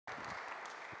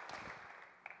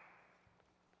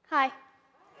Hi,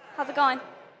 how's it going?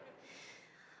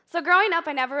 So growing up,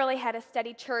 I never really had a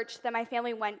steady church that my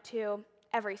family went to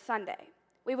every Sunday.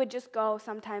 We would just go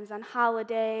sometimes on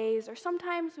holidays, or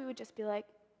sometimes we would just be like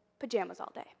pajamas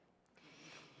all day.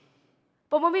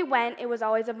 But when we went, it was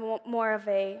always more of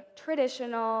a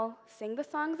traditional, sing the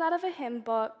songs out of a hymn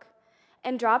book,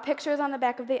 and draw pictures on the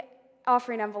back of the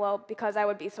offering envelope because I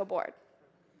would be so bored.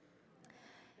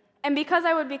 And because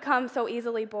I would become so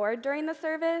easily bored during the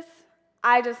service,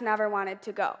 I just never wanted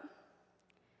to go.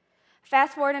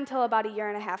 Fast forward until about a year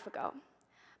and a half ago.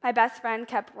 My best friend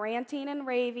kept ranting and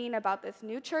raving about this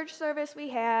new church service we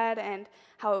had and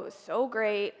how it was so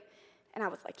great, and I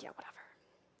was like, yeah, whatever.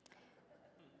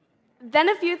 Then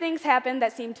a few things happened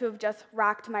that seemed to have just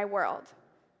rocked my world.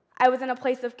 I was in a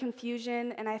place of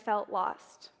confusion, and I felt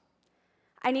lost.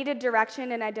 I needed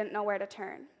direction, and I didn't know where to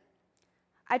turn.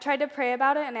 I tried to pray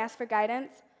about it and ask for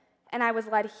guidance, and I was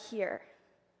led here.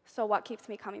 So what keeps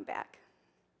me coming back?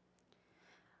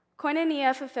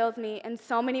 Koinonia fulfills me in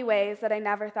so many ways that I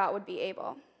never thought would be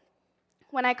able.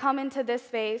 When I come into this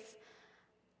space,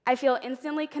 I feel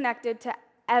instantly connected to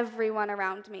everyone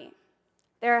around me.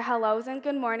 There are hellos and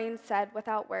good mornings said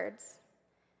without words,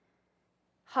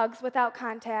 hugs without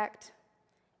contact,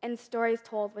 and stories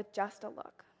told with just a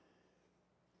look.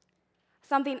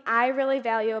 Something I really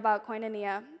value about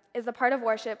Koinonia is the part of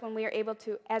worship when we are able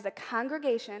to, as a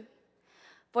congregation,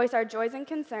 voice our joys and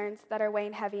concerns that are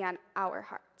weighing heavy on our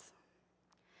hearts.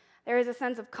 There is a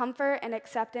sense of comfort and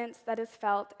acceptance that is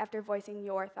felt after voicing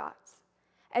your thoughts,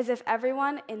 as if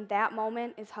everyone in that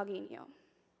moment is hugging you.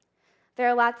 There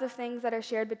are lots of things that are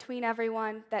shared between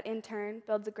everyone that in turn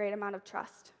builds a great amount of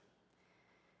trust.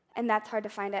 And that's hard to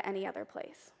find at any other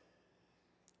place.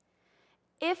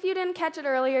 If you didn't catch it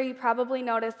earlier, you probably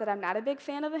noticed that I'm not a big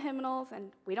fan of the hymnals,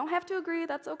 and we don't have to agree,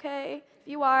 that's okay. If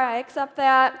you are, I accept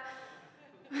that.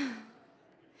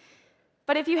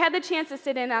 But if you had the chance to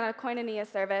sit in on a Koinonia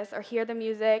service or hear the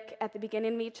music at the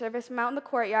beginning of each service from out in the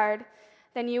courtyard,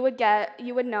 then you would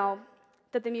know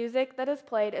that the music that is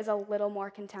played is a little more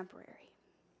contemporary.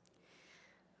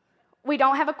 We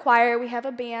don't have a choir, we have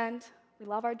a band. We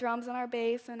love our drums and our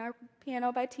bass and our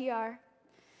piano by TR.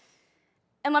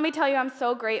 And let me tell you, I'm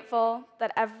so grateful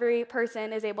that every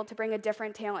person is able to bring a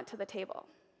different talent to the table.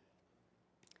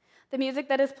 The music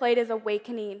that is played is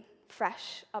awakening,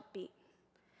 fresh, upbeat.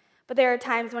 But there are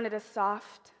times when it is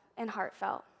soft and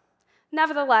heartfelt.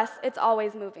 Nevertheless, it's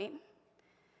always moving.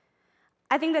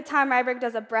 I think that Tom Ryberg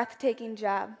does a breathtaking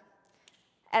job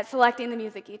at selecting the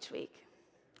music each week.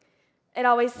 It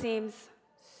always seems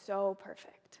so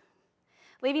perfect.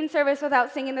 Leaving service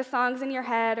without singing the songs in your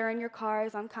head or in your car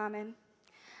is uncommon.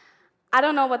 I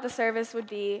don't know what the service would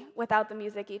be without the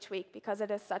music each week because it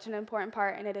is such an important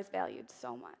part and it is valued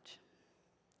so much.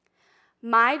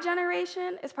 My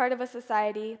generation is part of a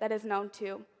society that is known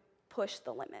to push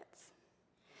the limits.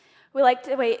 We like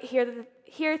to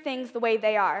hear things the way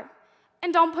they are,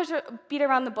 and don't beat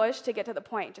around the bush to get to the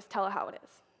point, just tell it how it is.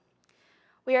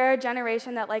 We are a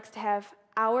generation that likes to have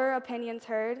our opinions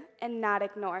heard and not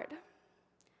ignored.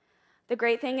 The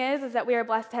great thing is that we are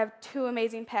blessed to have two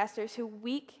amazing pastors who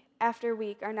week after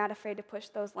week are not afraid to push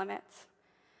those limits.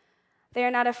 They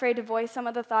are not afraid to voice some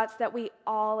of the thoughts that we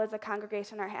all as a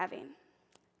congregation are having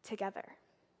together.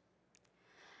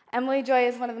 Emily Joy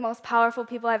is one of the most powerful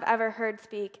people I've ever heard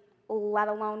speak, let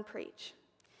alone preach.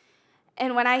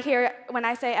 And when I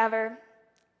say ever,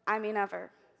 I mean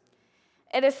ever.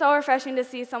 It is so refreshing to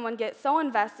see someone get so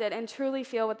invested and truly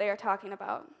feel what they are talking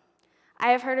about. I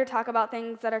have heard her talk about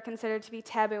things that are considered to be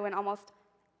taboo in almost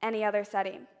any other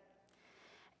setting.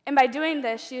 And by doing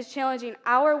this, she is challenging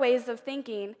our ways of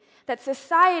thinking that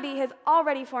society has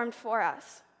already formed for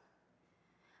us.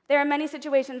 There are many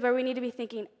situations where we need to be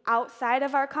thinking outside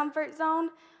of our comfort zone,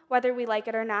 whether we like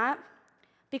it or not,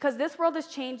 because this world is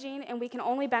changing and we can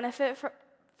only benefit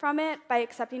from it by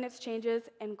accepting its changes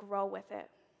and grow with it.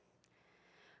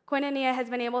 Koinonia has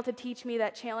been able to teach me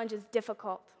that challenge is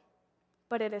difficult,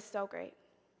 but it is so great.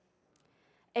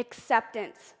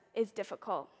 Acceptance is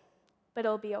difficult, but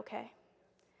it'll be okay.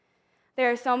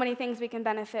 There are so many things we can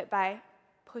benefit by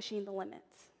pushing the limits.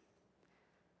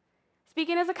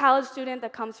 Speaking as a college student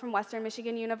that comes from Western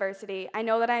Michigan University, I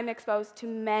know that I am exposed to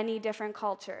many different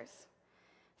cultures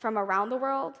from around the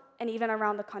world and even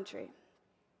around the country.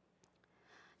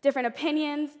 Different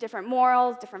opinions, different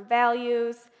morals, different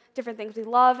values, different things we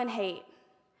love and hate.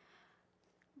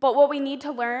 But what we need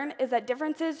to learn is that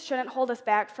differences shouldn't hold us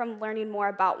back from learning more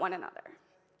about one another,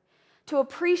 to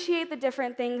appreciate the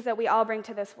different things that we all bring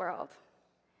to this world.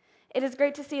 It is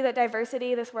great to see that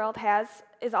diversity this world has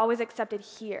is always accepted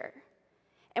here.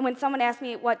 And when someone asks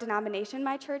me what denomination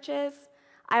my church is,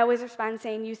 I always respond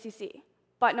saying UCC.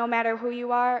 But no matter who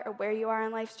you are or where you are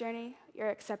in life's journey, you're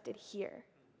accepted here.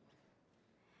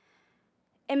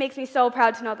 It makes me so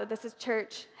proud to know that this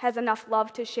church has enough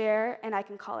love to share, and I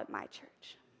can call it my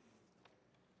church.